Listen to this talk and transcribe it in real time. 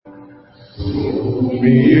Hold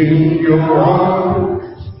me in your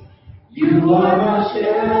arms. You are my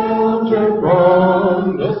shelter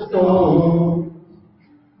from the storm.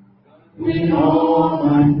 When all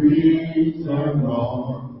my griefs are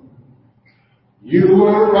gone, you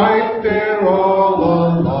were right there all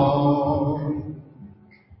along.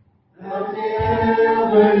 I've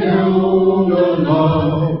never known a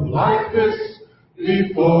love like this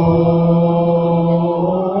before.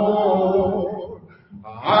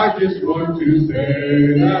 I just want to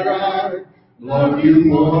say that I love you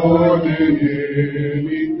more than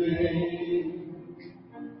anything.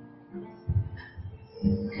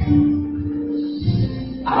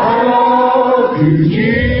 I love you,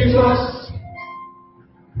 Jesus.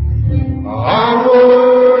 I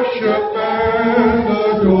worship and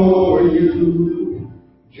adore you.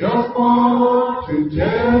 Just want to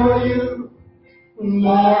tell you,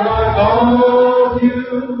 Lord, I love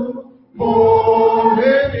you more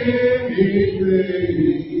than anything.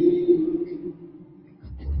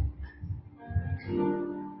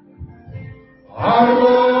 I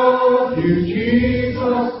love you,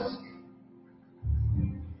 Jesus.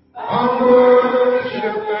 I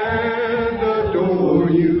worship and adore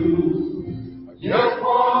you. I just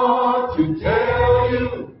want to tell you,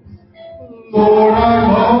 Lord, I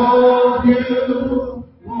love you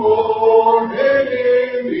more than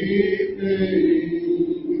anything.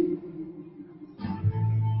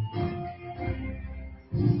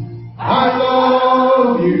 I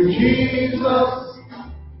love you, Jesus.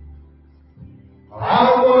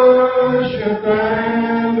 I worship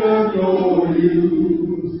and adore you.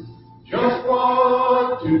 Just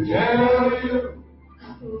want to tell you,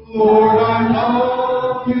 Lord, I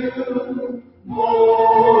love you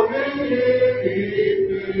more than anything.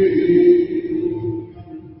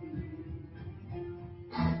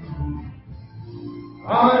 I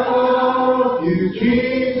love you,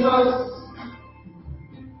 Jesus.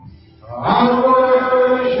 I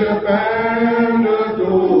worship and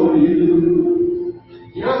adore you.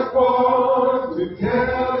 Just want to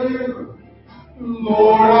tell you,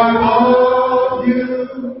 Lord, I love you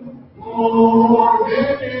more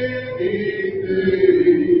than anything.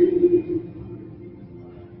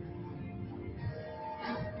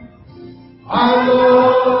 I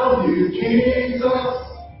love you, Jesus.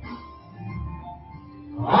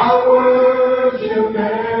 I worship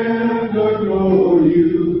and adore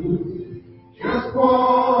you. Just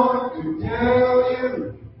want to tell you,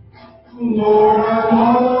 Lord, I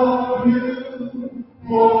love you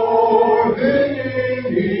more than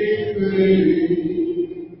anything.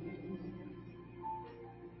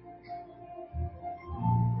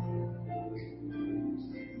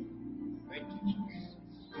 Thank you,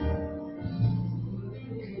 Jesus.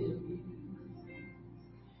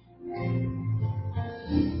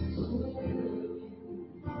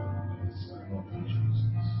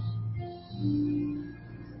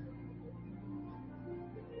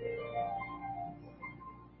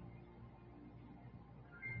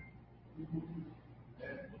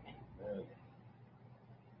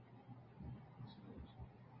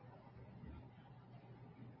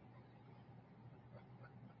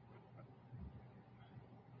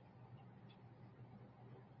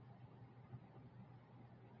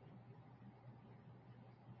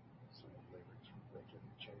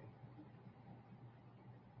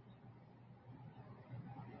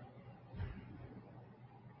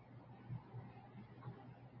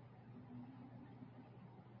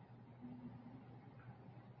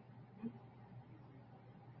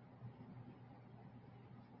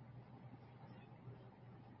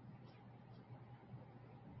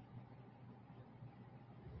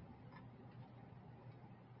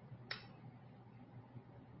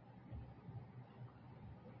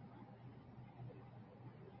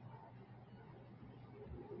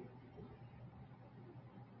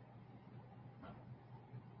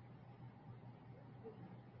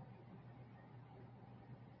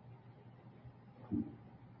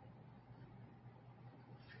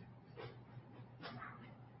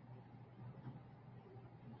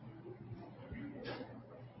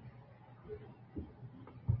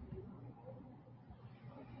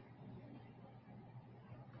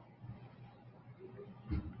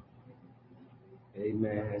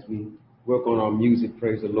 Amen. As we work on our music,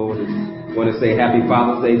 praise the Lord. I want to say happy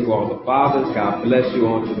Father's Day to all the fathers. God bless you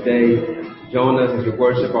on today. Join us as we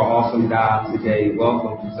worship our awesome God today.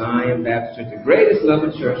 Welcome to Zion Baptist Church, the greatest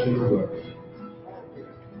loving church in the world.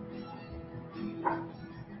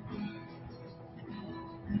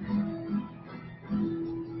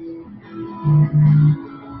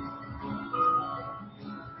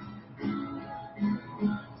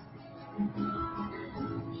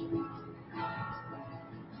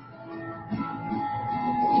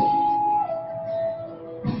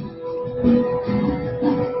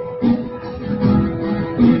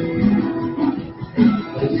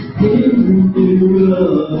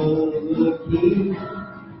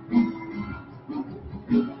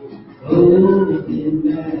 clothed in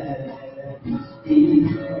majesty.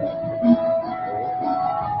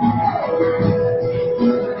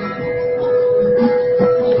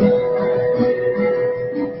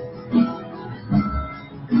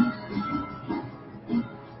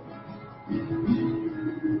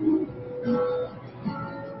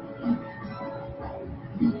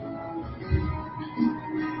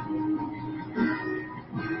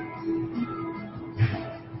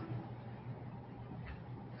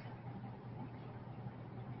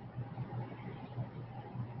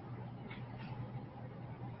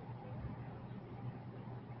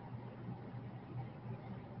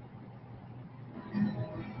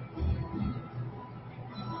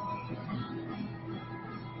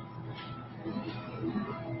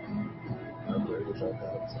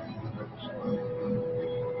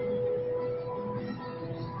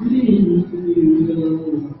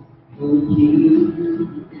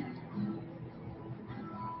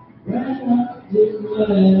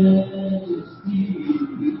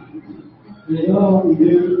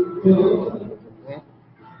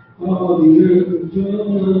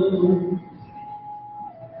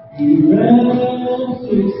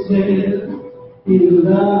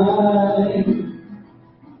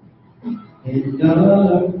 And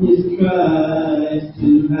darkness tries to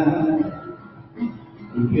hide.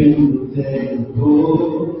 And trembles at his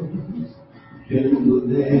voice, trembles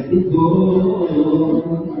at his voice.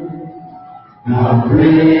 How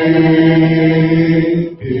great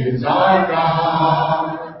is our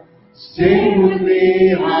God? Sing with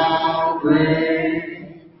me, how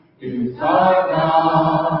great is our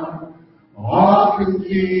God? All can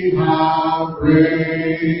see how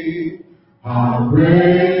great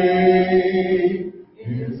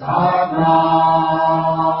is our God.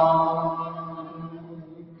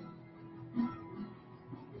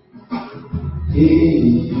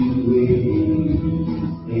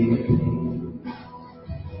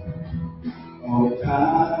 All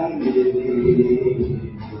time it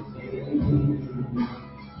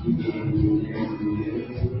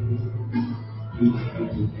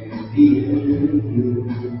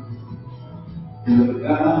the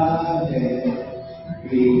God that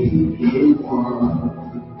created one.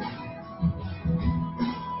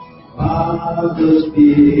 Father,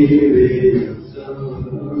 Spirit,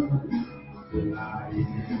 Son, the Lion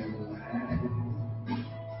and the Lamb,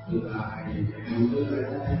 the Lion and the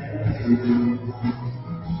Lamb.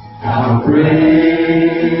 How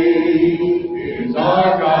great is our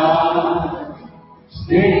God?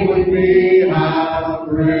 Sing with me, how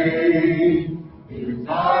great is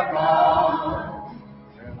our God?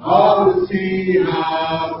 And all will see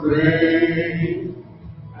how great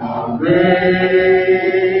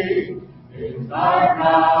is our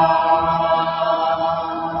God.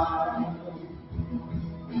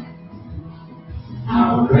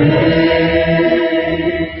 How great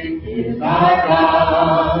is our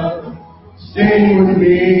God? Sing with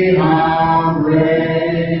me, how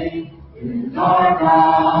great is our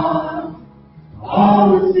God?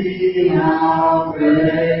 All will see how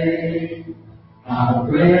great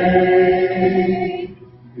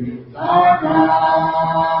is our God.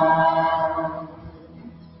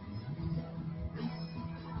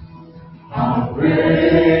 How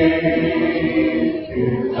great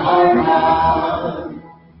is our God?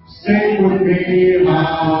 Sing with me,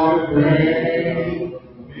 how great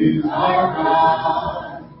is our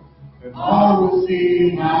God? And all will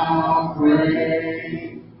see how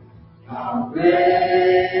great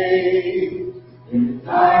is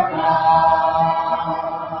our God.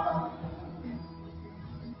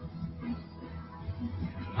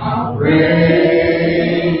 How great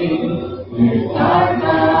is our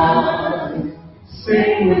God?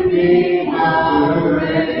 Sing with me, how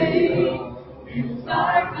great is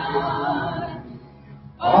our God?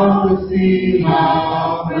 All will see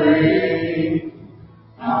how great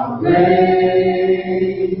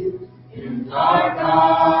is our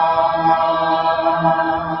God.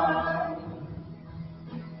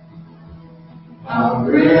 How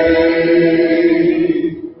great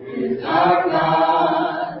is our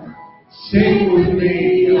God? Sing with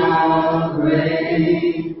me, how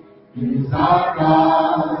great is our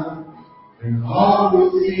God? And all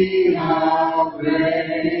will see how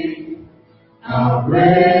great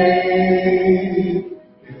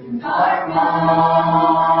is our God.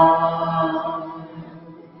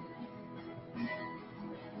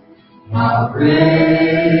 How great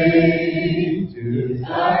is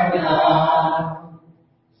our God?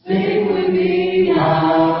 Sing with me,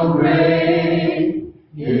 how great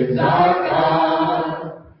is our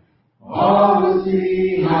God? All will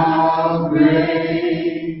see how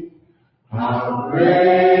great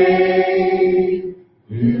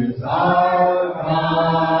is our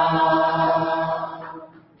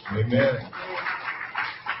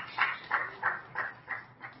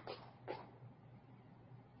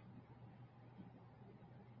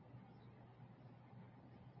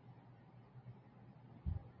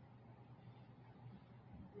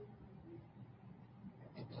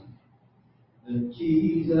the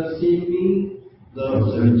Jesus in me.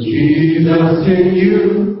 Loves The Jesus in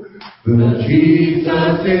you, the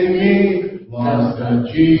Jesus in me, loves the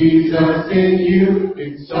Jesus in you.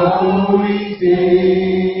 It's so easy.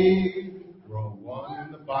 We're all one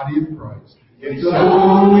in the body of Christ. It's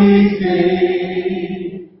so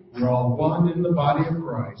easy. We're all one in the body of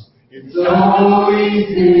Christ. It's so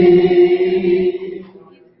easy.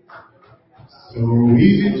 So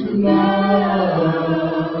easy to love.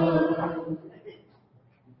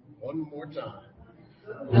 One more time.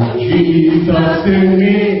 The Jesus in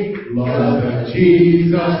me, love the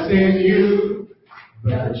Jesus in you.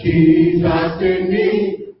 The Jesus in me,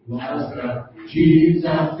 love the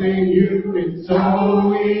Jesus in you. It's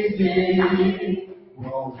so easy.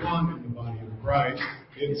 We're all one in the body of Christ.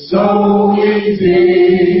 It's so easy.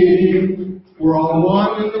 We're all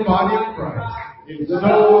one in the body of Christ. It's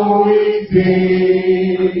so easy.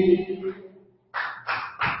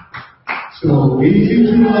 So easy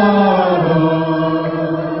to love.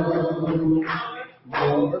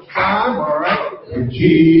 More time, alright. The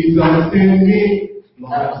Jesus in me,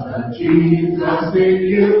 loves the Jesus in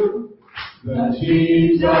you. The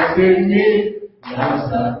Jesus in me, loves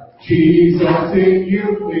the Jesus in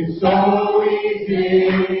you. It's so easy.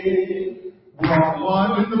 We're all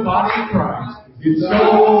one in the body of Christ. It's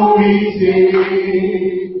so easy.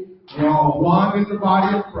 We're all one in the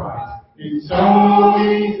body of Christ. It's so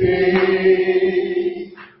easy.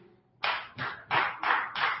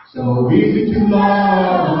 So easy to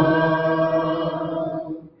love.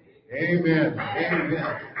 Amen.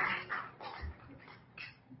 Amen.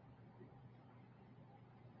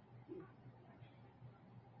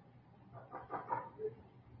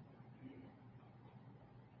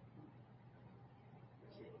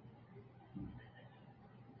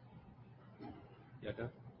 Yeah,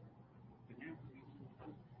 done?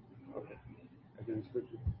 Okay. I did the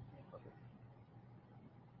scripture. Okay.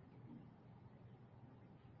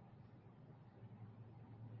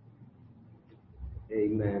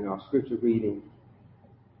 Amen. Our scripture reading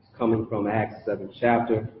is coming from Acts 7th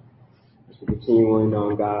chapter. As we're continuing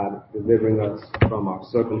on God delivering us from our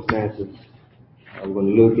circumstances. We're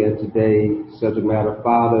going to look at today's subject matter,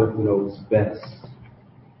 Father Knows Best.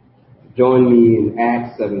 Join me in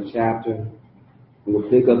Acts 7th chapter. We'll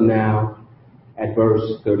pick up now at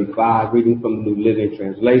verse 35, reading from the New Living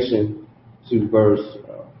Translation to verse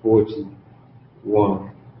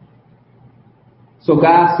 41. So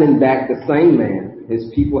God sent back the same man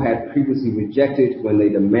his people had previously rejected when they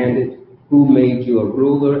demanded, "Who made you a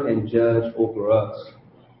ruler and judge over us?"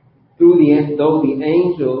 Though the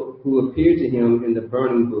angel who appeared to him in the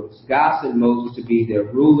burning bush, God sent Moses to be their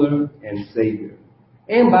ruler and savior.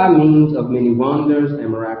 And by means of many wonders and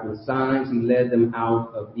miraculous signs, he led them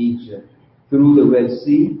out of Egypt, through the Red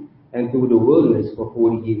Sea, and through the wilderness for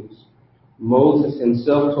 40 years. Moses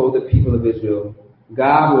himself told the people of Israel,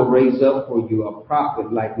 "God will raise up for you a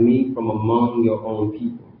prophet like me from among your own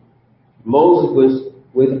people." Moses was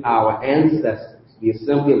with our ancestors, the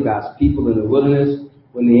assembly of God's people in the wilderness,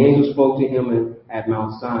 when the angel spoke to him at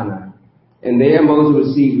Mount Sinai. And there Moses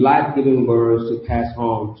received life-giving words to pass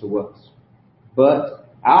on to us. But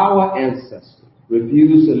our ancestors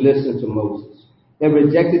refused to listen to Moses. They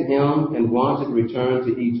rejected him and wanted to return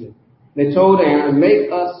to Egypt. They told Aaron,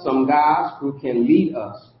 "Make us some gods who can lead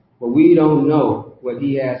us, for we don't know what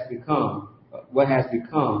has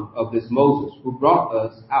become of this Moses who brought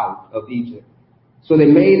us out of Egypt." So they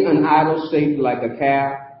made an idol shaped like a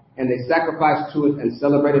calf, and they sacrificed to it and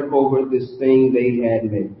celebrated over this thing they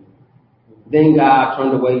had made. Then God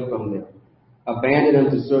turned away from them, abandoned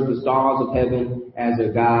them to serve the stars of heaven as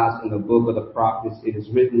their gods. In the book of the prophets it is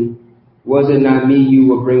written, "Was it not me you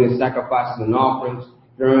were bringing sacrifices and offerings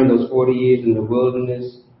during those 40 years in the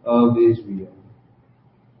wilderness of Israel?"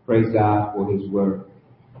 Praise God for his word.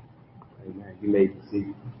 Amen. You may be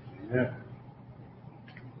seated. Amen.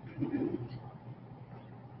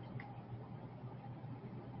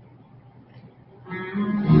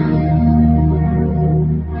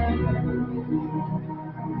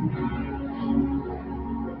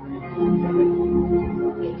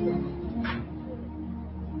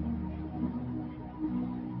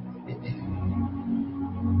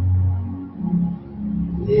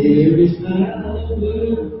 There is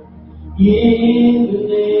power in the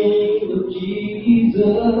name of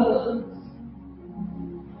Jesus.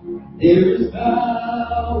 There is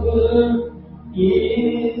power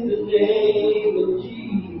in the name of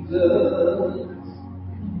Jesus.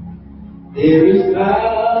 There is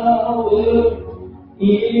power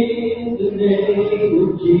in the name of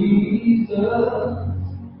Jesus.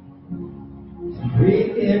 Break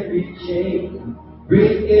every chain,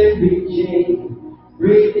 break every chain,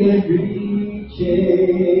 break every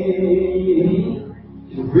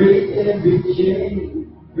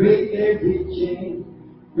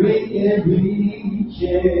every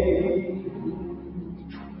chain.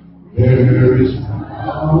 There is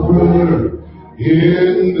power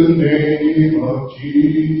in the name of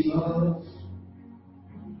Jesus.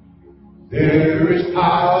 There is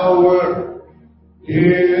power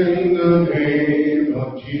in the name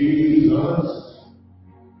of Jesus.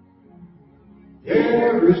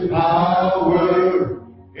 There is power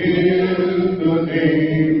in the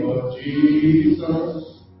name of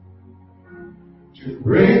Jesus to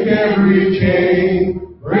break every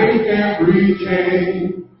chain, break every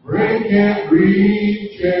chain, break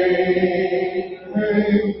every chain,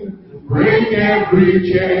 break every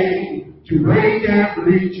chain, to break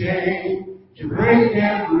every chain, to break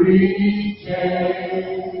every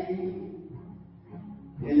chain.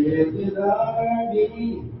 There's an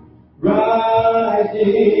army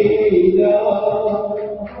rising up.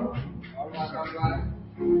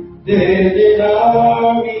 There's an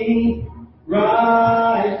army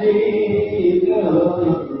rising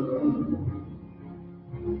up.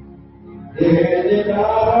 There's an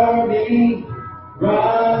army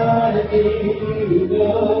rising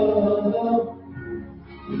up.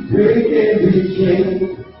 Break every chain,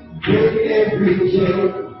 break every chain,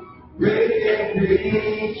 break every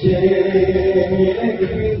chain.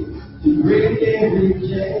 To break every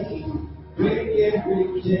chain, break every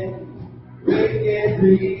chain, break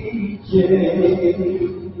every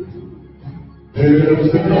chain.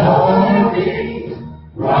 There's an army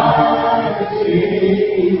rising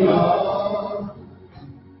up.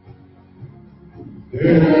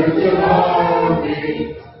 There's an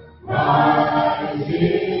army rising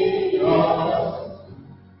up.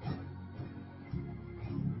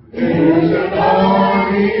 There's an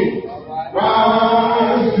army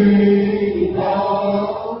rising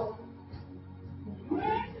up.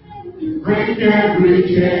 Break every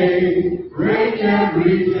chain, break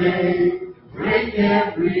every chain, break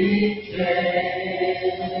every chain.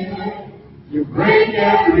 You break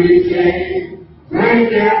every chain,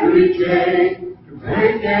 break every chain,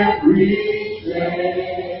 break every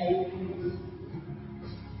chain.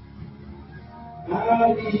 I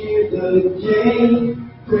hear the chain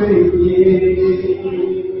breaking.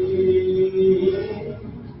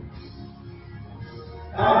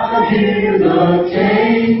 I hear the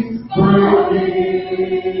chains breaking.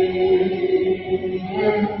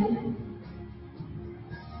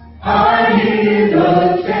 I hear the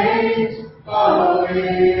chains falling.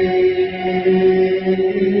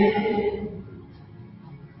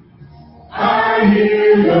 I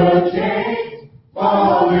hear the chains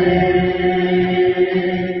falling.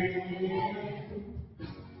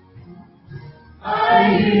 I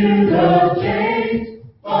hear the chains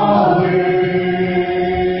falling.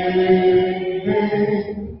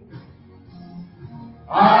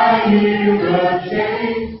 I hear the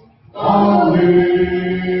chains falling.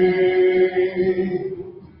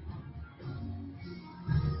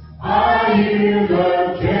 I hear the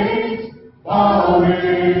chains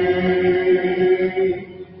falling.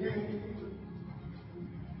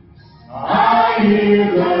 I hear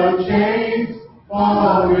the chains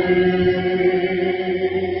falling.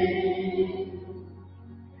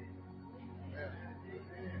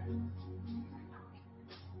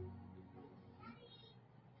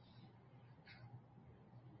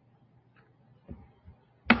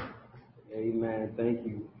 Amen. Thank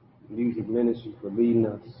you, Music Ministry, for leading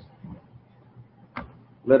us.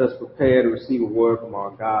 Let us prepare to receive a word from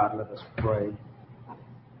our God. Let us pray.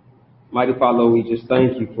 Mighty Father, Lord, we just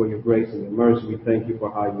thank you for your grace and your mercy. We thank you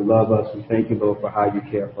for how you love us. We thank you, Lord, for how you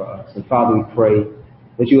care for us. And Father, we pray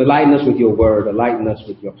that you enlighten us with your word, enlighten us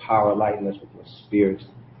with your power, enlighten us with your spirit,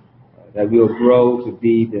 that we will grow to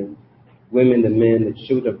be the women, the men, the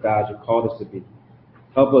children of God you called us to be.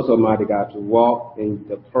 Help us, Almighty God, to walk in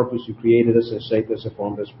the purpose you created us and shaped us and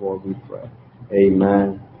formed us for, we pray.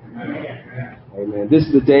 Amen. Amen. Amen. This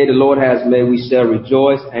is the day the Lord has made. We shall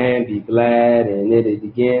rejoice and be glad in it.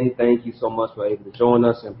 Again, thank you so much for able to join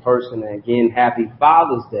us in person. And again, happy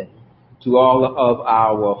Father's Day to all of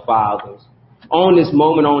our fathers. On this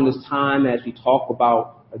moment, on this time, as we talk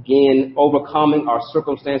about, again, overcoming our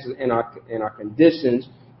circumstances and our conditions,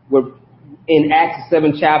 we're in Acts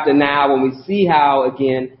 7 chapter now, when we see how,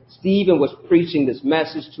 again, Stephen was preaching this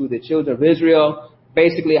message to the children of Israel,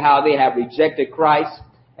 basically how they have rejected Christ,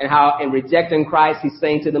 and how in rejecting Christ, he's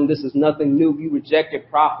saying to them, this is nothing new. You rejected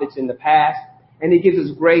prophets in the past. And he gives us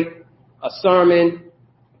a sermon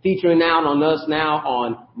featuring now on us now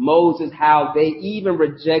on Moses, how they even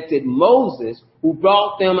rejected Moses, who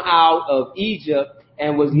brought them out of Egypt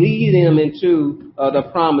and was leading them into the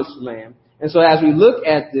promised land. And so as we look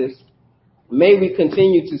at this, may we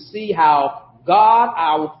continue to see how God,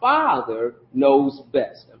 our Father, knows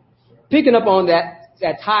best. picking up on that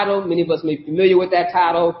title, many of us may be familiar with that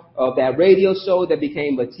title of that radio show that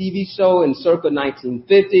became a TV show in circa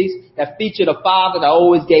 1950s that featured a father that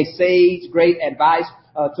always gave sage, great advice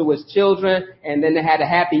to his children, and then they had a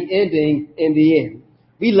happy ending in the end.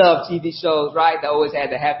 We love TV shows, right? That always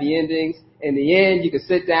had the happy endings. In the end, you can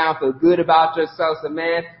sit down, feel good about yourself, say,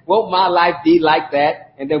 man, won't my life be like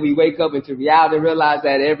that? And then we wake up into reality and realize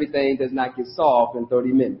that everything does not get solved in 30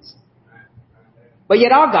 minutes. But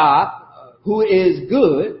yet our God, who is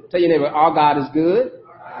good, tell your neighbor, our God is good,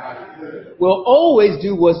 will always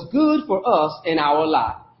do what's good for us in our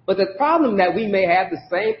life. But the problem that we may have the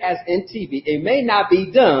same as in TV, it may not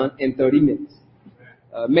be done in 30 minutes.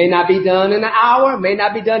 May not be done in an hour, may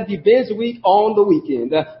not be done if you've been a week on the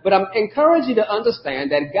weekend. But I'm encouraging you to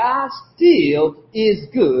understand that God still is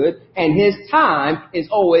good and his time is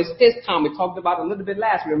always his time. We talked about it a little bit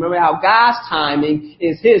last week. Remember how God's timing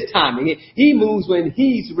is his timing. He moves when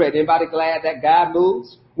he's ready. Anybody glad that God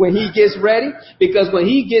moves when he gets ready? Because when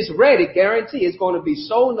he gets ready, guarantee it's going to be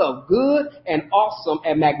so enough good and awesome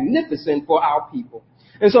and magnificent for our people.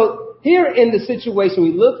 And so here in the situation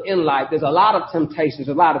we look in life, there's a lot of temptations,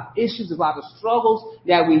 a lot of issues, a lot of struggles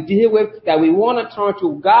that we deal with that we want to turn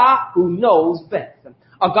to God who knows best.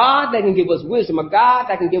 A God that can give us wisdom, a God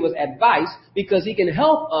that can give us advice because he can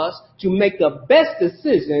help us to make the best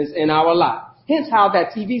decisions in our life. Hence how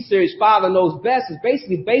that TV series Father Knows Best is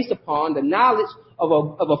basically based upon the knowledge of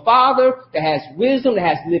a father that has wisdom, that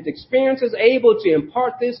has lived experiences, able to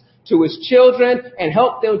impart this to his children and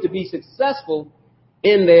help them to be successful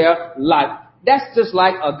in their life. That's just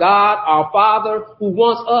like a God, our Father, who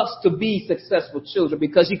wants us to be successful children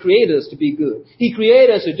because he created us to be good. He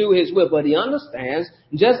created us to do his will, but he understands,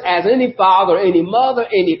 just as any father, any mother,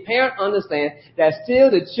 any parent understands, that still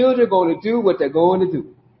the children are going to do what they're going to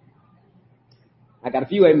do. I got a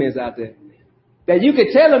few amens out there. That you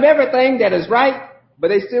can tell them everything that is right, but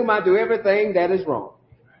they still might do everything that is wrong.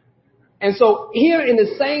 And so here in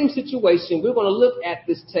the same situation, we're going to look at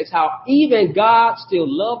this text, how even God still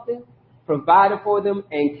loved them, provided for them,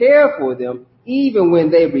 and cared for them, even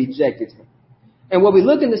when they rejected him. And what we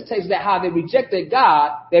look in this text is that how they rejected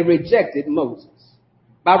God, they rejected Moses.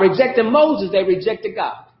 By rejecting Moses, they rejected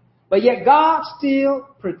God. But yet God still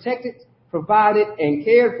protected, provided, and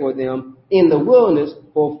cared for them in the wilderness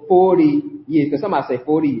for 40 years. Can somebody say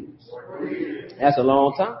 40 years? That's a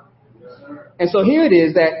long time. And so here it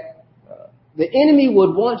is that the enemy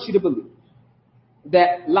would want you to believe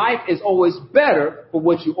that life is always better for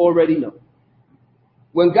what you already know.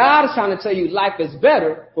 When God is trying to tell you life is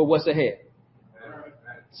better for what's ahead.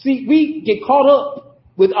 See, we get caught up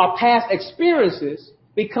with our past experiences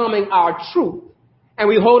becoming our truth. And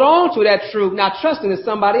we hold on to that truth, not trusting that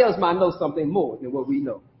somebody else might know something more than what we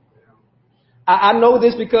know. I know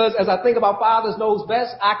this because as I think about Fathers Knows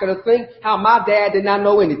Best, I could think how my dad did not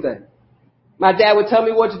know anything. My dad would tell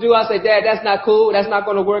me what to do. I say, Dad, that's not cool. That's not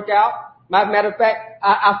going to work out. Matter of fact,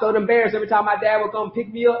 I felt embarrassed every time my dad would come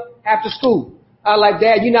pick me up after school. I was like,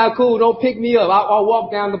 Dad, you're not cool. Don't pick me up. I'll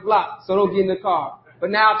walk down the block, so don't get in the car.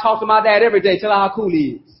 But now I talk to my dad every day, tell him how cool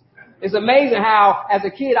he is. It's amazing how, as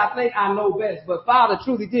a kid, I think I know best. But Father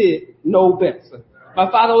truly did know best. My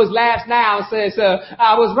father always laughs now and says,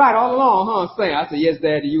 I was right all along, huh, Sam? I said, yes,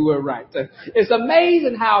 Daddy, you were right. It's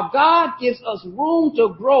amazing how God gives us room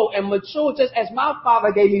to grow and mature, just as my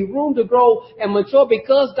father gave me room to grow and mature,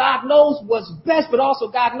 because God knows what's best, but also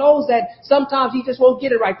God knows that sometimes he just won't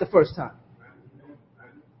get it right the first time.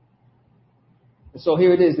 And so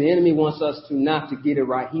here it is. The enemy wants us to not to get it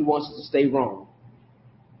right. He wants us to stay wrong.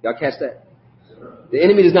 Y'all catch that? The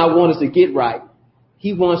enemy does not want us to get right.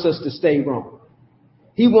 He wants us to stay wrong.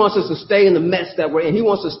 He wants us to stay in the mess that we're in. He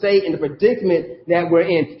wants to stay in the predicament that we're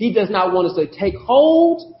in. He does not want us to take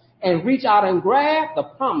hold and reach out and grab the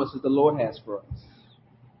promises the Lord has for us.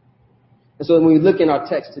 And so when we look in our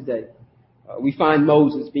text today, we find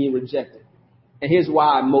Moses being rejected. And here's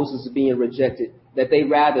why Moses is being rejected, that they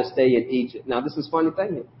rather stay in Egypt. Now, this is a funny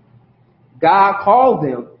thing here. God called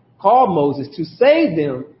Moses to save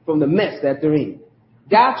them from the mess that they're in.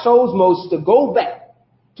 God chose Moses to go back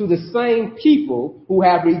to the same people who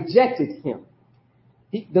have rejected him.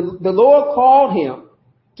 The Lord called him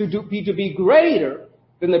to be greater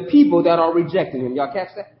than the people that are rejecting him. Y'all catch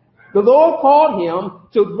that? The Lord called him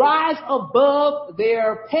to rise above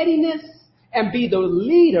their pettiness and be the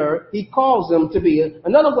leader he calls them to be.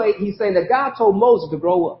 Another way, he's saying that God told Moses to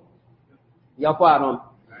grow up. Y'all quiet on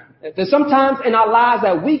me. There's sometimes in our lives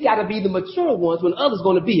that we got to be the mature ones when others are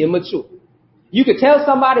going to be immature. You could tell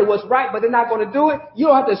somebody what's right, but they're not going to do it. You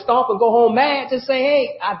don't have to stomp and go home mad. Just say,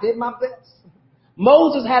 hey, I did my best.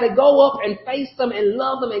 Moses had to go up and face them and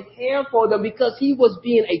love them and care for them because he was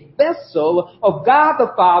being a vessel of God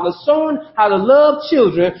the Father, showing how to love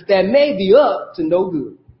children that may be up to no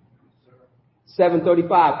good.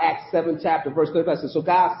 7:35, Acts 7 chapter, verse 35 says, so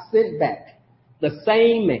God sent back the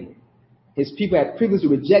same man his people had previously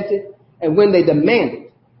rejected, and when they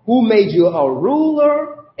demanded, who made you a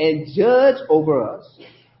ruler and judge over us?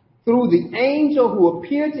 Through the angel who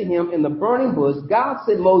appeared to him in the burning bush, God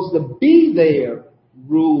sent Moses to be their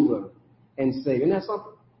ruler and savior. Isn't that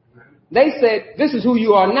something? They said, this is who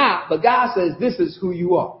you are now, but God says, this is who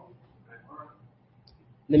you are.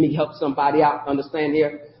 Let me help somebody out understand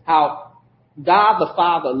here how God the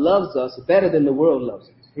Father loves us better than the world loves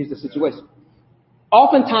us. Here's the situation.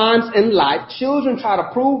 Oftentimes in life, children try to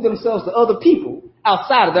prove themselves to other people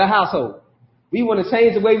outside of their household. We want to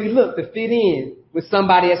change the way we look to fit in with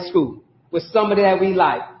somebody at school, with somebody that we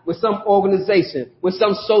like, with some organization, with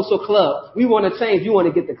some social club. We want to change. You want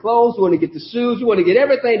to get the clothes, you want to get the shoes, you want to get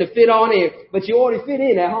everything to fit on in, but you already fit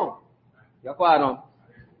in at home. Y'all quiet on.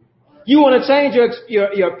 You want to change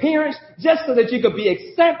your appearance just so that you could be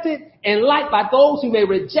accepted and liked by those who may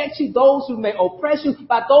reject you, those who may oppress you,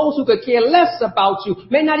 by those who could care less about you,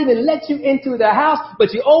 may not even let you into their house,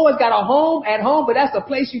 but you always got a home at home, but that's the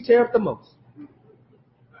place you tear up the most.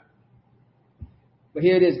 But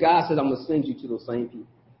here it is. God says, I'm going to send you to those same people.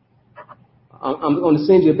 I'm going to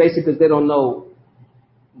send you basically because they don't know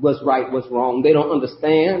what's right, what's wrong. They don't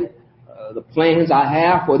understand the plans I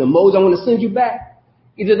have for them. Moses, I'm going to send you back.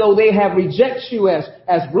 Even though they have rejected you as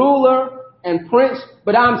ruler and prince,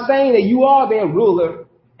 but I'm saying that you are their ruler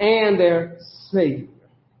and their savior.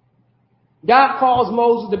 God calls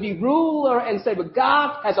Moses to be ruler and savior.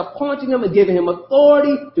 God has appointed him and given him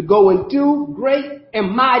authority to go and do great and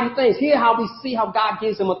mighty things. Here how we see how God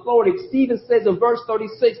gives him authority. Stephen says in verse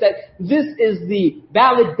 36 that this is the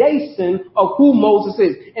validation of who Moses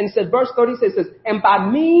is. And it says, verse 36 says, and by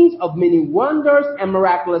means of many wonders and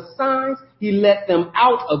miraculous signs, he led them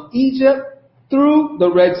out of Egypt through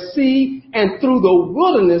the Red Sea and through the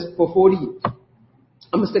wilderness for 40 years.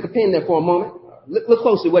 I'm going to stick a pin there for a moment. Look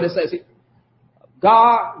closely what it says here.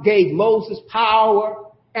 God gave Moses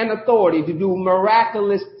power and authority to do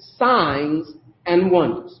miraculous signs and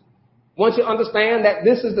wonders. Once you understand that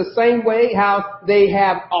this is the same way how they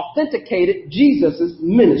have authenticated Jesus'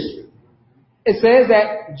 ministry. It says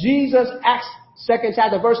that Jesus, Acts 2nd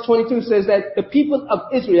chapter, verse 22 says that the people of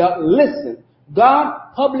Israel listened. God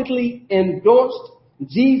publicly endorsed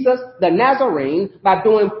Jesus the Nazarene by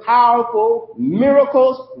doing powerful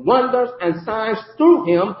miracles, wonders, and signs through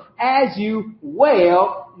him, as you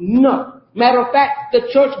well know. Matter of fact, the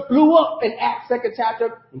church blew up in Acts 2nd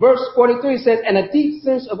chapter, verse 43 says, and a deep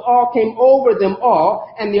sense of awe came over them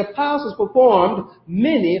all, and the apostles performed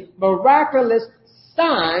many miraculous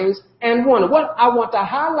signs and wonders. What I want to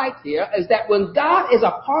highlight here is that when God is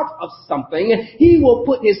a part of something, he will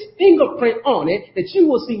put his fingerprint on it, that you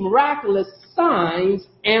will see miraculous signs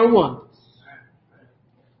and wonders.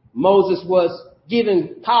 Moses was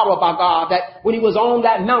given power by God that when he was on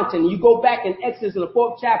that mountain, you go back in Exodus in the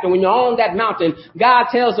 4th chapter, when you're on that mountain, God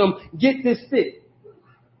tells him, get this stick.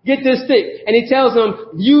 Get this stick. And he tells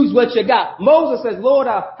them, use what you got. Moses says, Lord,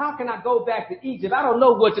 how can I go back to Egypt? I don't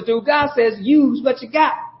know what to do. God says, use what you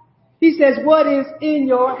got. He says, what is in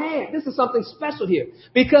your hand? This is something special here.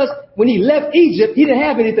 Because when he left Egypt, he didn't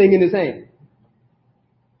have anything in his hand.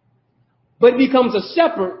 But he becomes a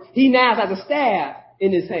shepherd. He now has a staff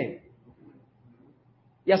in his hand.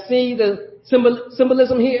 Y'all see the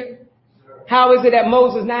symbolism here? How is it that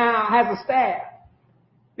Moses now has a staff?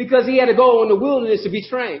 Because he had to go in the wilderness to be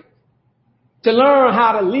trained, to learn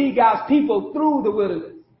how to lead God's people through the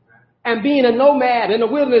wilderness. And being a nomad in the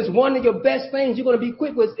wilderness, one of your best things you're going to be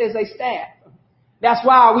equipped with is a staff. That's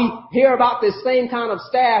why we hear about this same kind of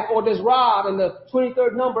staff or this rod in the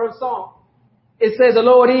 23rd number of Psalm. It says, the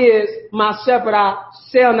Lord is my shepherd, I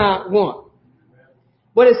shall not want.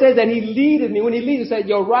 But it says that he leadeth me. When he leads, it says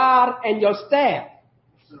your rod and your staff.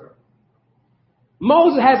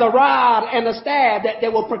 Moses has a rod and a staff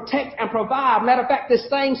that will protect and provide. Matter of fact, this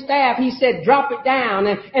same staff, he said, drop it down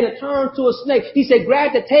and it turned to a snake. He said,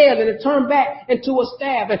 grab the tail and it turned back into a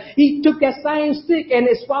staff. And he took that same stick and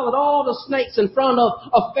it swallowed all the snakes in front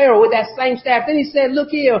of Pharaoh with that same staff. Then he said, look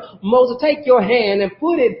here, Moses, take your hand and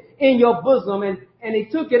put it in your bosom. And he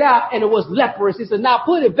took it out and it was leprous. He said, now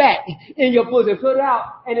put it back in your bosom. Put it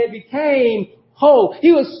out and it became whole.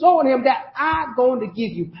 He was showing him that I'm going to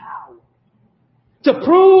give you power to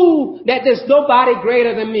prove that there's nobody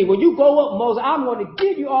greater than me. When you go up, Moses, I'm going to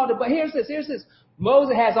give you all the, but here's this.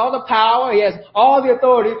 Moses has all the power. He has all the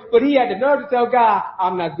authority, but he had the nerve to tell God,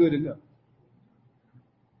 I'm not good enough.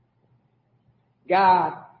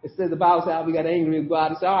 God, it says the Bible says we got angry with God.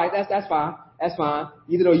 He said, all right, that's fine. That's fine.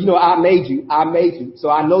 Even though, I made you. So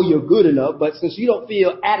I know you're good enough. But since you don't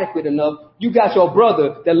feel adequate enough, you got your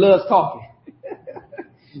brother that loves talking.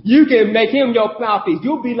 You can make him your mouthpiece.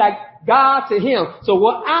 You'll be like God to him. So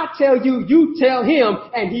what I tell you, you tell him,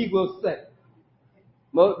 and he will say.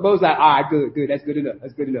 Moses like, all right, good. That's good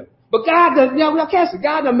enough. But God does,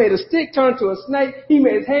 God done made a stick turn to a snake. He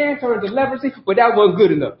made his hand turn to leprosy, but that wasn't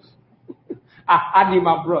good enough. I need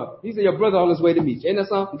my brother. He said, your brother on his way to meet you. Ain't that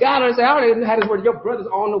something? God done said, I already had his word. Your brother's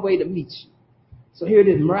on the way to meet you. So here it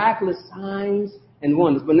is, miraculous signs and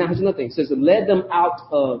wonders. But now here's another thing. It says, it led them out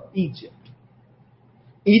of Egypt.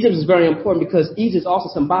 Egypt is very important because Egypt is also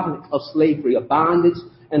symbolic of slavery, of bondage,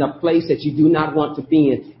 and a place that you do not want to be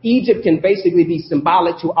in. Egypt can basically be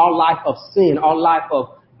symbolic to our life of sin, our life of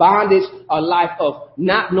bondage, our life of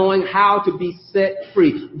not knowing how to be set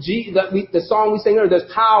free. The song we sing earlier,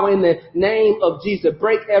 there's power in the name of Jesus to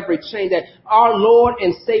break every chain, that our Lord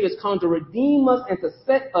and Savior has come to redeem us and to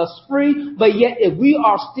set us free. But yet if we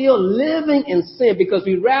are still living in sin because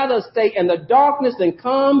we rather stay in the darkness than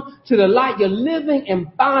come to the light, you're living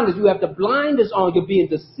in bondage. You have the blinders on. You're being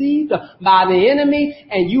deceived by the enemy,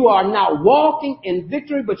 and you are not walking in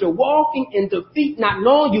victory, but you're walking in defeat, not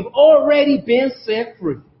knowing you've already been set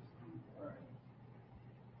free.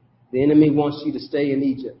 The enemy wants you to stay in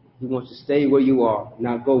Egypt. He wants you to stay where you are,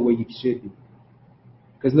 not go where you should be.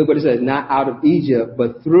 Because look what it says, not out of Egypt,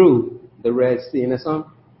 but through the Red Sea. And that's something?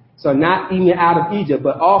 So not even out of Egypt,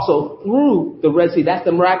 but also through the Red Sea. That's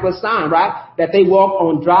the miraculous sign, right? That they walk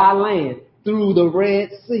on dry land through the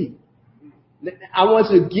Red Sea. I want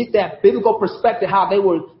you to get that biblical perspective, how they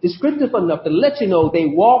were descriptive enough to let you know they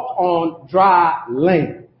walked on dry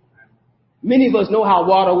land. Many of us know how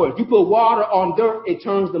water works. You put water on dirt, it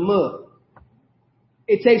turns to mud.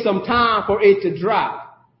 It takes some time for it to dry.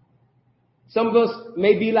 Some of us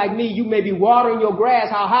may be like me. You may be watering your grass,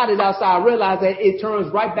 how hot it is outside. Realize that it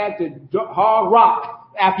turns right back to hard rock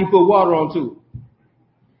after you put water onto it.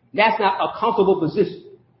 That's not a comfortable position.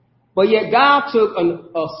 But yet God took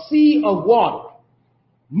a sea of water,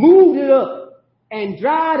 moved it up, and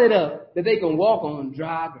dried it up that they can walk on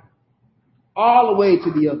dry ground all the way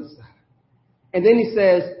to the other side. And then he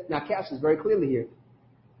says, now captions very clearly here,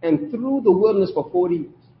 and through the wilderness for 40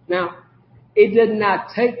 years. Now, it did not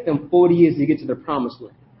take them 40 years to get to the promised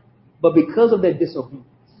land. But because of their disobedience,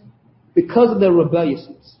 because of their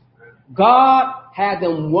rebelliousness, God had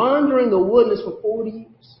them wandering the wilderness for 40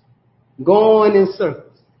 years, going in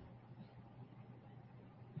circles.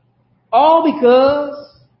 All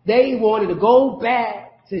because they wanted to go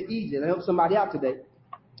back to Egypt. I help somebody out today.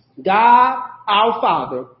 God, our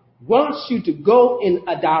Father, wants you to go in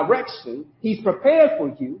a direction He's prepared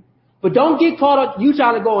for you, but don't get caught up you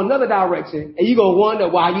trying to go another direction and you're going to wonder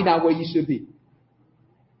why you're not where you should be.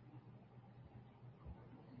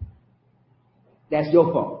 That's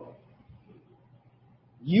your fault.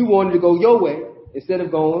 You wanted to go your way instead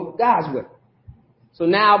of going God's way. So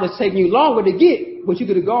now it's taking you longer to get, but you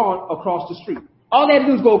could have gone across the street. All they had to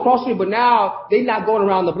do is go across the street, but now they're not going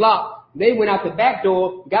around the block. They went out the back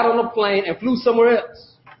door, got on a plane, and flew somewhere else.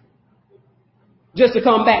 Just to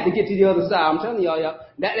come back to get to the other side. I'm telling y'all,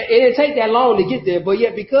 that it didn't take that long to get there, but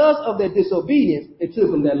yet because of their disobedience, it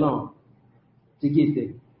took them that long to get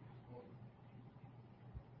there.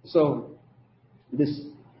 So, this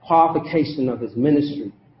qualification of his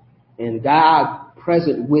ministry and God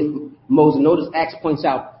present with Moses. Notice Acts points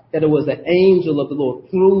out that it was the angel of the Lord,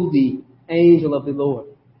 through the angel of the Lord.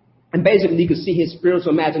 And basically you could see his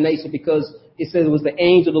spiritual imagination because it says it was the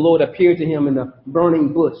angel of the Lord appeared to him in the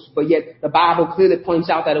burning bush. But yet the Bible clearly points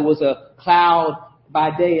out that it was a cloud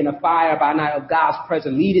by day and a fire by night of God's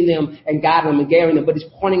presence leading them and guiding them and guiding them. But he's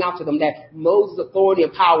pointing out to them that Moses' authority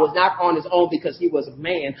and power was not on his own because he was a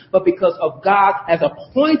man, but because of God has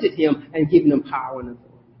appointed him and given him power and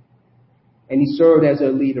authority. And he served as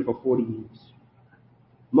their leader for 40 years.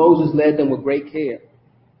 Moses led them with great care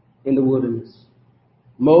in the wilderness.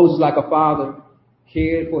 Moses, like a father,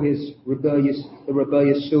 cared for the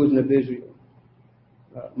rebellious children of Israel.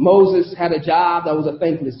 Moses had a job that was a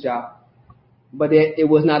thankless job, but it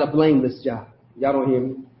was not a blameless job. Y'all don't hear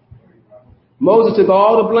me? Moses took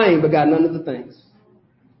all the blame, but got none of the thanks.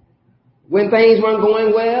 When things weren't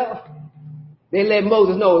going well, they let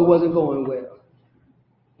Moses know it wasn't going well.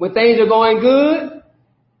 When things are going good,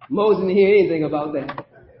 Moses didn't hear anything about that.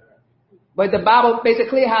 But the Bible makes it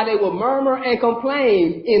clear how they would murmur and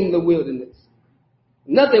complain in the wilderness.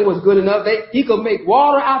 Nothing was good enough. He could make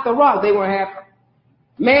water out the rock. They weren't happy.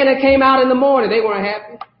 Manna came out in the morning. They weren't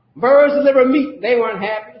happy. Birds delivered meat. They weren't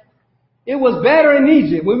happy. It was better in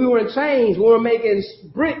Egypt when we were in chains. We were making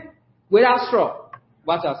brick without straw.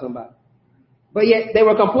 Watch out, somebody. But yet they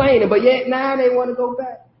were complaining, but yet now they want to go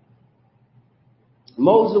back.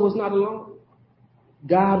 Moses was not alone.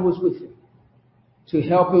 God was with him to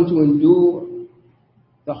help him to endure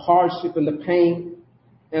the hardship and the pain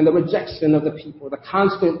and the rejection of the people, the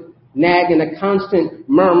constant nagging, the constant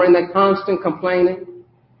murmuring, the constant complaining.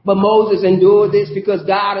 But Moses endured this because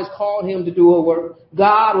God has called him to do a work.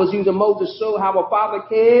 God was using Moses to show how a father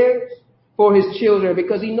cares for his children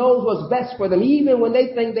because he knows what's best for them. Even when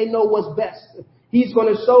they think they know what's best, he's going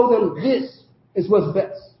to show them this is what's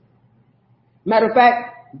best. Matter of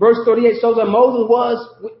fact, verse 38 shows that Moses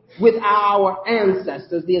was with our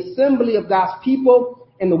ancestors, the assembly of God's people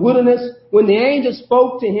in the wilderness, when the angel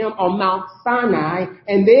spoke to him on Mount Sinai,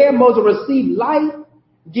 and there Moses received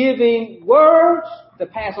life-giving words to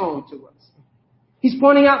pass on to us. He's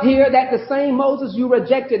pointing out here that the same Moses you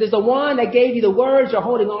rejected is the one that gave you the words you're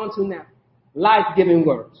holding on to now. Life-giving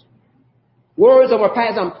words. Words that were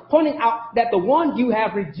passed on. Pointing out that the one you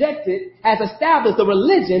have rejected has established the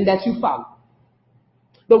religion that you follow.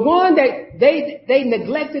 The one that they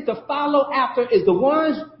neglected to follow after is the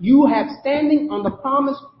ones you have standing on the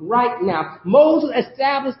promise right now. Moses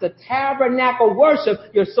established the tabernacle worship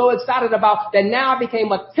you're so excited about that now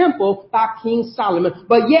became a temple by King Solomon.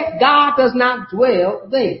 But yet God does not dwell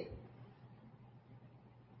there.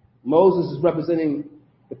 Moses is representing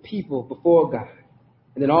the people before God.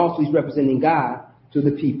 And then also he's representing God to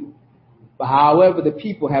the people. But however, the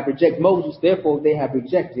people have rejected Moses, therefore they have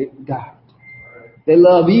rejected God. They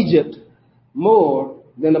love Egypt more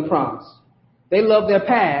than the promise. They love their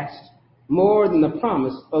past more than the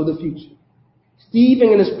promise of the future. Stephen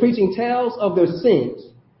in his preaching tells of their sins,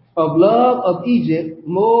 of love of Egypt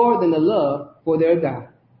more than the love for their God.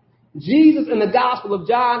 Jesus in the Gospel of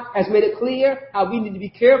John has made it clear how we need to be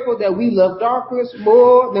careful that we love darkness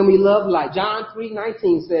more than we love light. John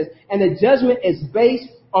 3:19 says, and the judgment is based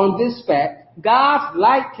on this fact. God's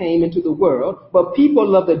light came into the world, but people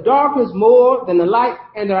loved the darkness more than the light,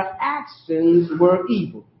 and their actions were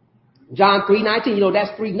evil. John 3:19,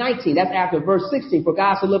 that's 3:19. That's after verse 16. For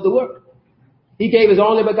God so loved the world, he gave his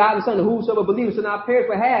only begotten Son, and whosoever believes shall not perish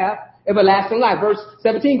but have everlasting life. Verse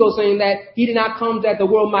 17 goes saying that he did not come that the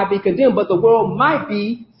world might be condemned, but the world might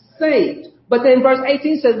be saved. But then verse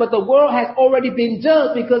 18 says, but the world has already been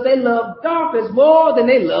judged because they love darkness more than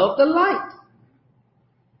they love the light.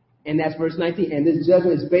 And that's verse 19. And this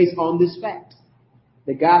judgment is based on this fact,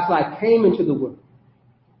 that God's light came into the world,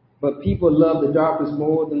 but people love the darkness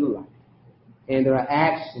more than the light, and their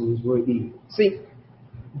actions were evil. See,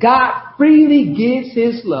 God freely gives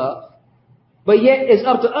his love, but yet it's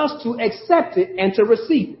up to us to accept it and to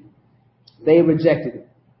receive it. They rejected it.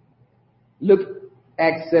 Look,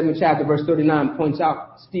 Acts 7 chapter verse 39 points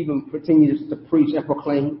out, Stephen continues to preach and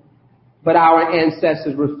proclaim, but our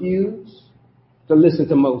ancestors refused to listen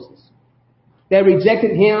to Moses. They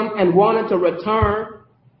rejected him and wanted to return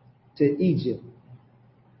to Egypt.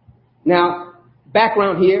 Now,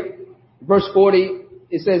 background here, verse 40,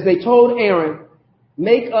 it says, they told Aaron,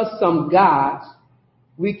 make us some gods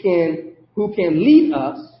who can lead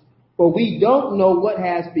us, for we don't know what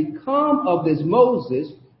has become of this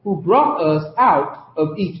Moses who brought us out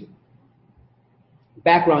of Egypt.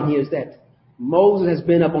 Background here is that Moses has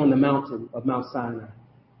been up on the mountain of Mount Sinai,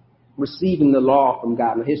 receiving the law from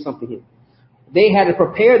God. Now here's something here. They had to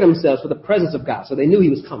prepare themselves for the presence of God, so they knew he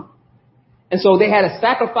was coming. And so they had to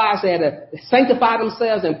sacrifice, they had to sanctify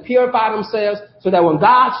themselves and purify themselves so that when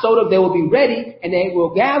God showed up, they would be ready and they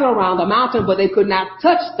will gather around the mountain, but they could not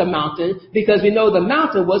touch the mountain because we know the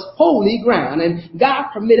mountain was holy ground. And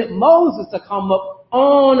God permitted Moses to come up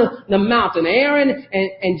on the mountain. Aaron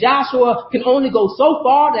and Joshua can only go so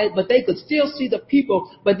far, but they could still see the people.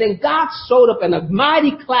 But then God showed up in a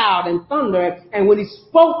mighty cloud and thunder. And when he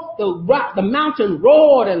spoke, the mountain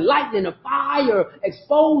roared and lightning and fire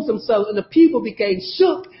exposed themselves. And the people became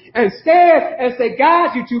shook and scared and said,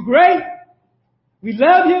 God, you're too great. We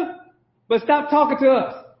love you, but stop talking to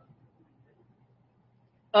us.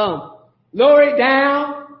 Lower it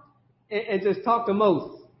down and just talk to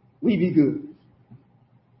Moses. We be good.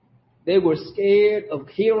 They were scared of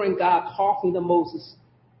hearing God talking to Moses,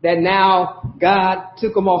 that now God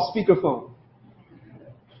took them off speakerphone.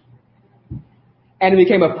 And it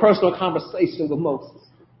became a personal conversation with Moses.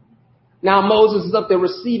 Now Moses is up there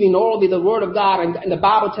receiving orally the word of God, and the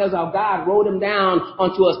Bible tells how God wrote him down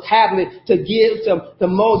onto a tablet to give to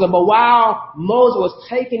Moses. But while Moses was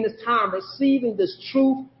taking this time, receiving this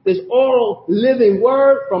truth, this oral living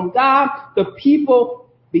word from God, the people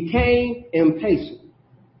became impatient.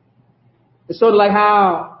 It's sort of like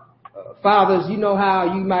how fathers,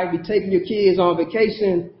 how you might be taking your kids on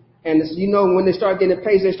vacation, and when they start getting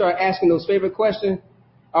impatient, they start asking those favorite questions.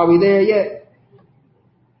 Are we there yet?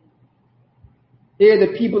 Here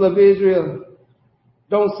the people of Israel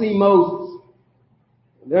don't see Moses.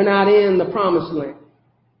 They're not in the promised land.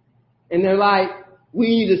 And they're like, we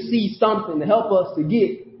need to see something to help us to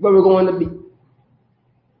get where we're going to be.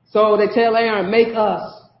 So they tell Aaron, make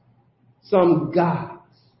us some gods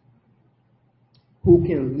who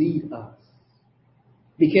can lead us.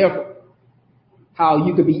 Be careful how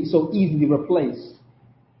you could be so easily replaced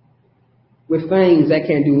with things that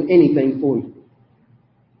can't do anything for you.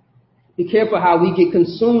 Be careful how we get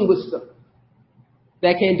consumed with stuff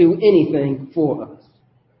that can't do anything for us.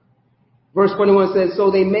 Verse 21 says,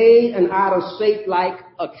 so they made an idol shaped like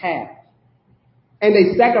a calf, and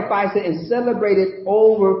they sacrificed it and celebrated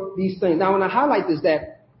over these things. Now, when I highlight this,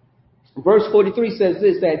 that verse 43 says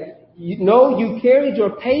this, that you carried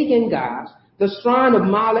your pagan gods, the shrine of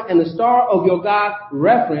Moloch and the star of your god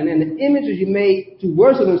Rephaim, and the images you made to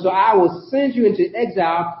worship them. So I will send you into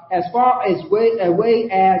exile as far away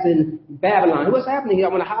as in Babylon. What's happening here? I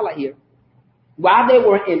want to highlight here. While they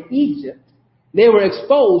were in Egypt, they were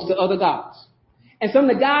exposed to other gods. And some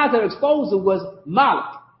of the gods that were exposed to was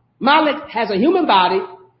Moloch. Moloch has a human body,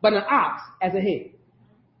 but an ox as a head.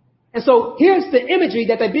 And so here's the imagery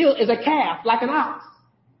that they built is a calf, like an ox.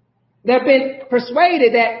 They've been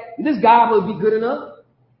persuaded that this God will be good enough.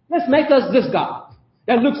 Let's make us this God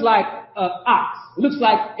that looks like an ox, looks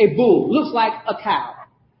like a bull, looks like a cow.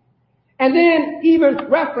 And then even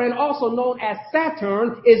Rephaim, also known as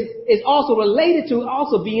Saturn, is also related to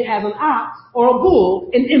also being as an ox or a bull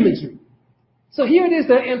in imagery. So here it is,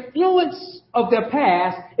 the influence of their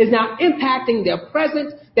past is now impacting their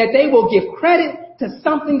present, that they will give credit to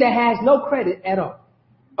something that has no credit at all,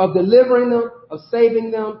 of delivering them, of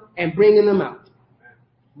saving them, and bringing them out.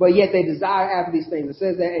 But yet they desire after these things. It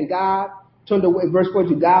says that, and God turned away, verse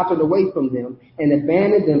 42, God turned away from them and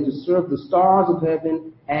abandoned them to serve the stars of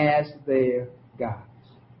heaven as their gods.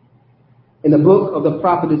 In the book of the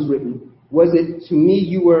prophet is written, was it to me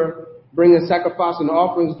you were bringing sacrifice and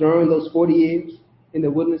offerings during those 40 years in the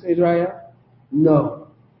wilderness, Israel? No.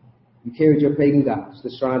 You carried your pagan gods,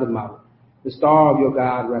 the shrine of Moloch, the star of your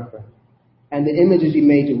god Rephaim, and the images you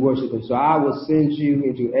made to worship them. So I will send you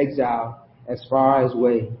into exile as far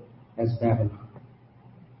away as Babylon.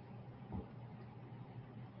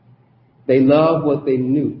 They loved what they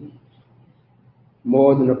knew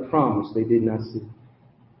more than a promise they did not see.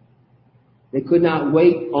 They could not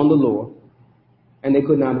wait on the Lord, and they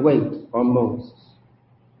could not wait on Moses.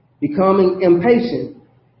 Becoming impatient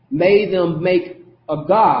made them make a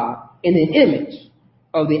god in an image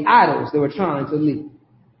of the idols they were trying to lead.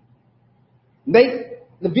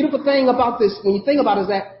 The beautiful thing about this, when you think about it, is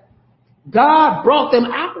that God brought them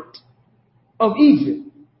out of Egypt.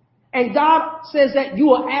 And God says that you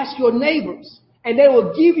will ask your neighbors, and they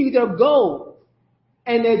will give you their gold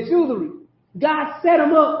and their jewelry. God set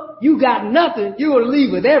them up. You got nothing. You will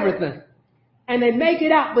leave with everything. And they make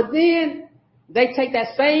it out. But then they take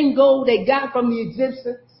that same gold they got from the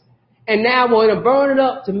Egyptians and now want to burn it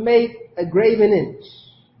up to make a graven image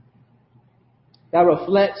that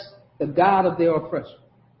reflects the God of their oppression.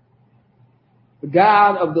 The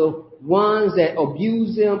God of the ones that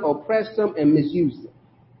abuse them, oppress them, and misuse them.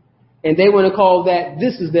 And they want to call that,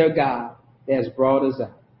 this is their God that has brought us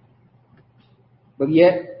out. But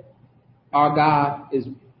yet, our God is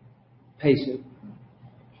patient.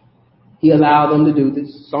 He allowed them to do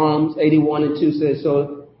this. Psalms 81:2 says,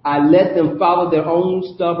 so I let them follow their own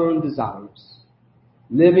stubborn desires,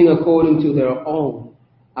 living according to their own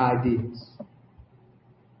ideas.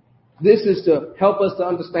 This is to help us to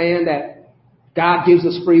understand that God gives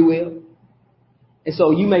us free will. And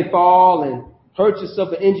so you may fall and hurt yourself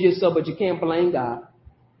and injure yourself, but you can't blame God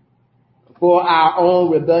for our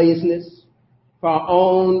own rebelliousness, for our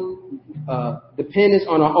own dependence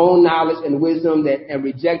on our own knowledge and wisdom, and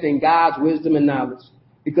rejecting God's wisdom and knowledge,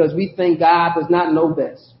 because we think God does not know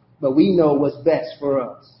best, but we know what's best for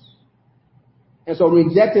us. And so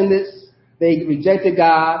rejecting this, they rejected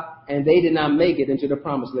God, and they did not make it into the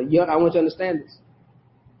promised land. I want you to understand this.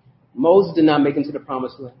 Moses did not make it into the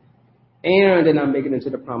promised land. Aaron did not make it into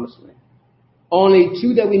the promised land. Only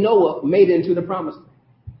two that we know of made it into the promised land.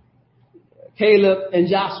 Caleb and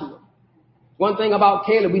Joshua. One thing about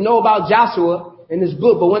Caleb, we know about Joshua in this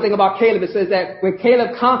book, but one thing about Caleb, it says that when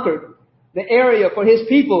Caleb conquered the area for his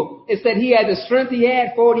people, it said he had the strength he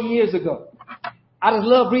had 40 years ago. I just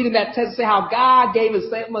love reading that text to say how God gave us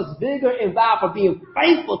so much vigor and vow for being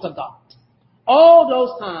faithful to God. All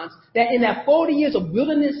those times that in that 40 years of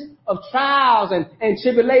wilderness, of trials and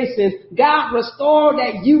tribulations, God restored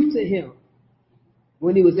that youth to him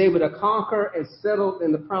when he was able to conquer and settle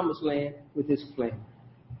in the promised land with his plan.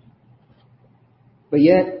 But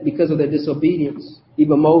yet, because of their disobedience,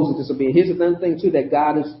 even Moses disobedient. Here's the thing too, that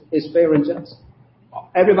God is fair and just.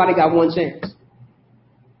 Everybody got one chance.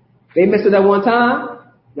 They missed it at one time,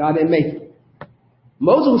 God didn't make it.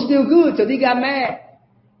 Moses was still good till he got mad.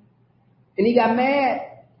 And he got mad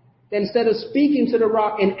that instead of speaking to the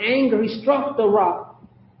rock in anger, he struck the rock.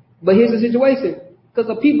 But here's the situation, because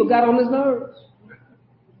the people got on his nerves.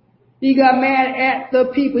 He got mad at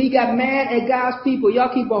the people. He got mad at God's people.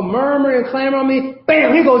 Y'all keep on murmuring and clamoring on me.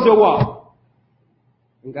 Bam, here goes your wall.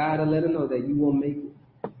 And God will let him know that you won't make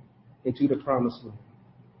it into the promised land.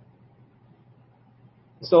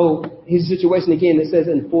 So his situation again, it says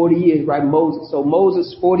in 40 years, right, Moses. So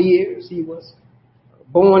Moses, 40 years, he was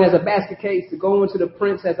born as a basket case to go into the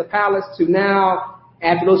prince at the palace to now,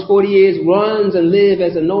 after those 40 years, runs and live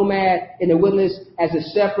as a nomad in the wilderness as a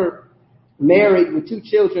shepherd, married with 2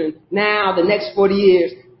 children. Now the next 40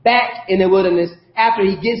 years, back in the wilderness after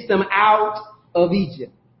he gets them out of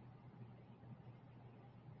Egypt.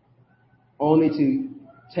 Only to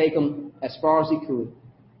take them as far as he could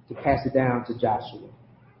to pass it down to Joshua.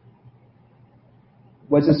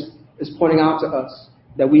 What this is pointing out to us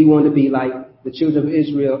that we want to be like the children of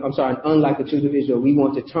Israel. Unlike the children of Israel, we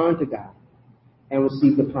want to turn to God and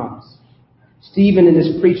receive the promise. Stephen, in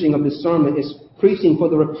his preaching of this sermon, is preaching for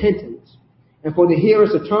the repentance and for the hearers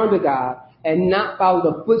to turn to God and not follow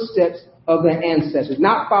the footsteps of their ancestors,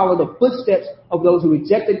 not follow the footsteps of those who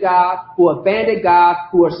rejected God, who abandoned God,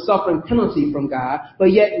 who are suffering penalty from God,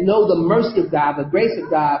 but yet know the mercy of God, the grace of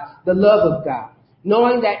God, the love of God.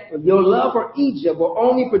 Knowing that your love for Egypt will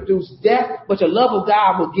only produce death, but your love of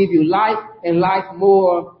God will give you life and life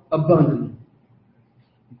more abundantly.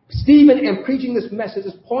 Stephen, in preaching this message,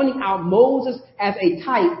 is pointing out Moses as a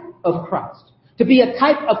type of Christ. To be a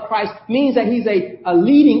type of Christ means that he's a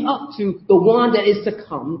leading up to the one that is to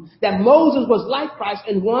come. That Moses was like Christ,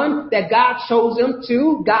 and 1, that God chose him.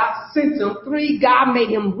 2, God sent him. 3, God made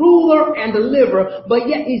him ruler and deliverer. But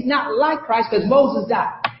yet he's not like Christ because Moses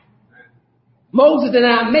died. Moses did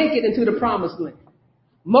not make it into the promised land.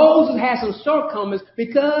 Moses has some shortcomings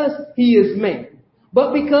because he is man.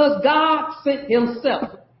 But because God sent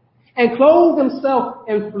himself and clothed himself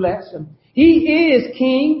in flesh, he is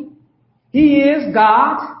king, he is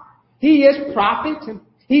God, he is prophet,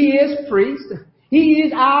 he is priest, he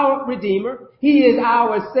is our redeemer, he is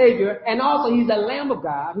our savior, and also he's the Lamb of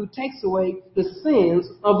God who takes away the sins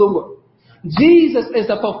of the world. Jesus is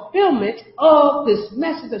the fulfillment of this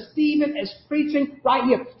message that Stephen is preaching right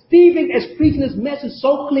here. Stephen is preaching this message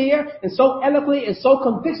so clear and so eloquently and so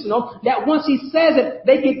convictional that once he says it,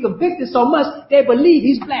 they get convicted so much they believe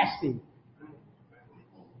he's blaspheming.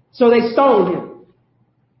 So they stoned him.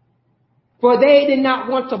 For they did not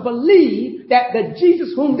want to believe that the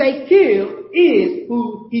Jesus whom they killed is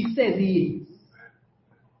who he says he is.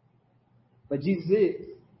 But Jesus is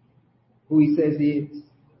who he says he is.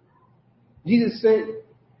 Jesus sent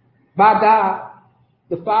by God,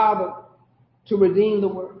 the Father, to redeem the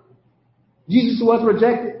world. Jesus was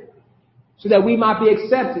rejected so that we might be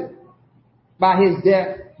accepted by his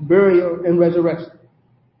death, burial, and resurrection.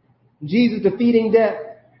 Jesus defeating death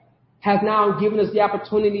has now given us the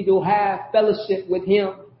opportunity to have fellowship with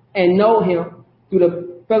him and know him through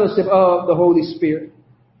the fellowship of the Holy Spirit.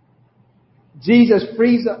 Jesus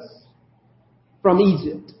frees us from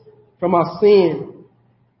Egypt, from our sin,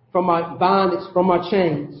 from our bondage, from our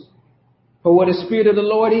chains. For where the Spirit of the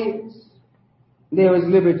Lord is, there is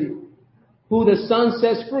liberty. Who the Son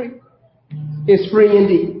sets free is free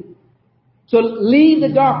indeed. So leave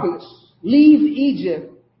the darkness, leave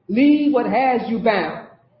Egypt, leave what has you bound,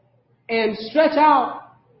 and stretch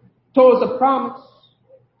out towards the promise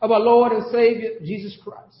of our Lord and Savior, Jesus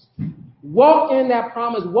Christ. Walk in that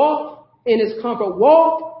promise, walk in his comfort,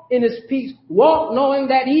 walk in his peace, walk knowing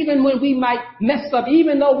that even when we might mess up,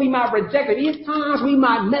 even though we might reject it, even times we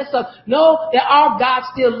might mess up, know that our God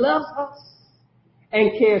still loves us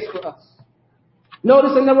and cares for us.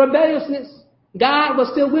 Notice in the rebelliousness, God was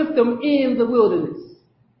still with them in the wilderness,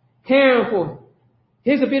 caring for them.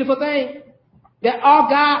 Here's the beautiful thing, that our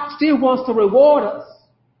God still wants to reward us,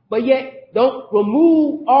 but yet don't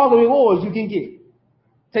remove all the rewards you can get.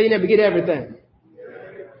 Till you never get everything.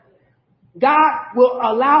 God will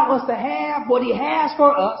allow us to have what he has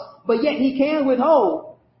for us, but yet he can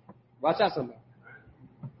withhold. Watch out, somebody.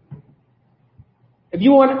 If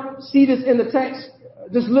you want to see this in the text,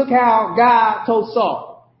 just look how God told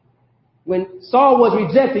Saul. When Saul was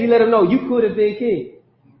rejected, he let him know, you could have been king.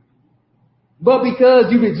 But because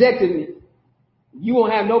you rejected me, you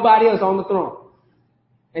won't have nobody else on the throne.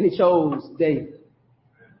 And he chose David.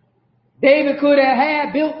 David could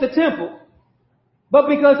have built the temple. But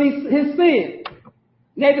because his sin,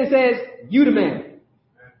 Nathan says, you the man.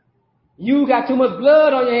 You got too much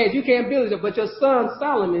blood on your hands. You can't build it, but your son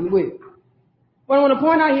Solomon will. What I want to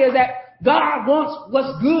point out here is that God wants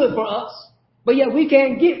what's good for us, but yet we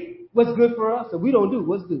can't get what's good for us, so we don't do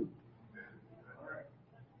what's good.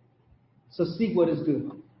 So seek what is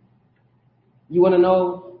good. You want to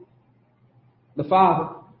know the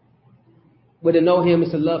Father? But to know Him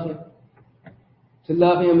is to love Him. To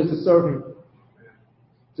love Him is to serve Him.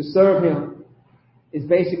 To serve Him is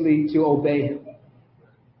basically to obey Him.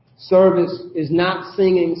 Service is not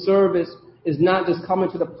singing. Service is not just coming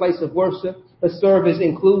to the place of worship, but service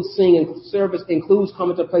includes singing. Service includes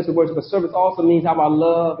coming to the place of worship, but service also means how I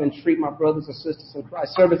love and treat my brothers and sisters in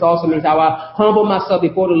Christ. Service also means how I humble myself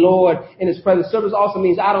before the Lord in His presence. Service also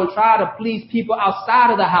means I don't try to please people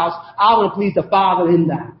outside of the house. I want to please the Father in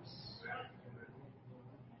the house.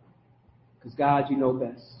 Because God, you know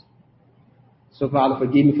best. So Father,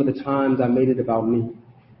 forgive me for the times I made it about me.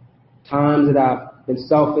 Times that I've been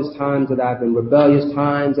selfish, times that I've been rebellious,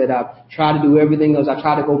 times that I've tried to do everything else. I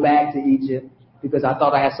tried to go back to Egypt because I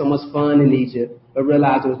thought I had so much fun in Egypt, but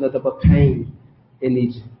realized there was nothing but pain in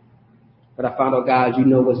Egypt. But I found out, God, you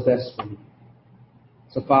know what's best for me.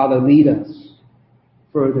 So Father, lead us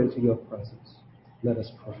further into your presence. Let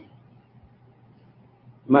us pray.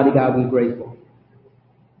 Mighty God, we're grateful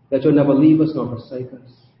that you'll never leave us nor forsake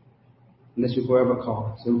us unless you forever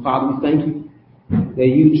call us. And Father, we thank you that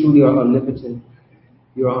you truly are omnipotent,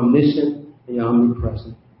 you're omniscient, and you're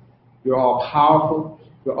omnipresent. You're all powerful,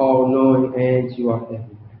 you're all knowing, and you are everywhere.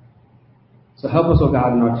 So help us, oh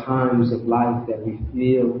God, in our times of life that we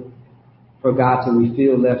feel forgotten, we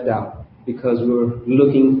feel left out because we're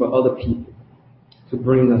looking for other people to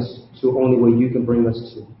bring us to only where you can bring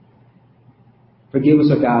us to. Forgive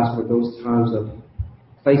us, oh God, for those times of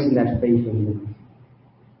placing that faith in you.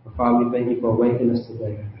 But Father, we thank you for awakening us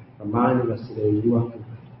today, reminding us today you are good,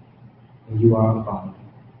 and you are our Father,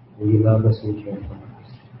 and you love us and care for us.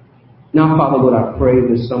 Now, Father, Lord, I pray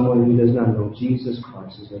there's someone who does not know Jesus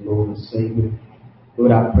Christ as their Lord and Savior.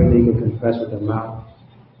 Lord, I pray they can confess with their mouth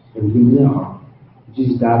and believe in their heart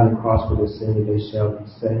Jesus died on the cross for their sin, and they shall be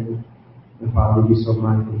saved. And Father, we be so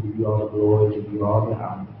mindful to give you all the glory, to give you all the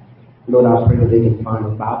honor. Lord, I pray that they can find a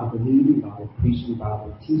Bible-believing, Bible-preaching,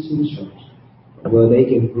 Bible-teaching church where they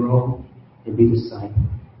can grow and be discipled,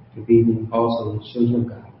 to be also the children of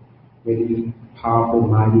God, where to be powerful,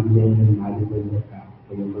 mighty men and mighty women of God.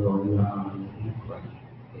 For your glory and your honor, we pray.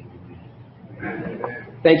 Amen.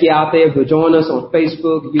 Thank you out there. If you'll join us on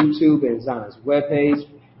Facebook, YouTube, and Zion's webpage.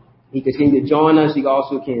 You can continue to join us. You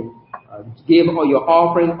also can give your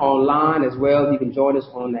offering online as well. You can join us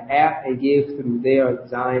on the app and give through there at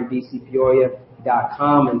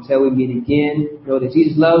ZionBCPeoria.com. Until we meet again, know that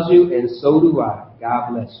Jesus loves you, and so do I.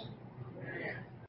 God bless you.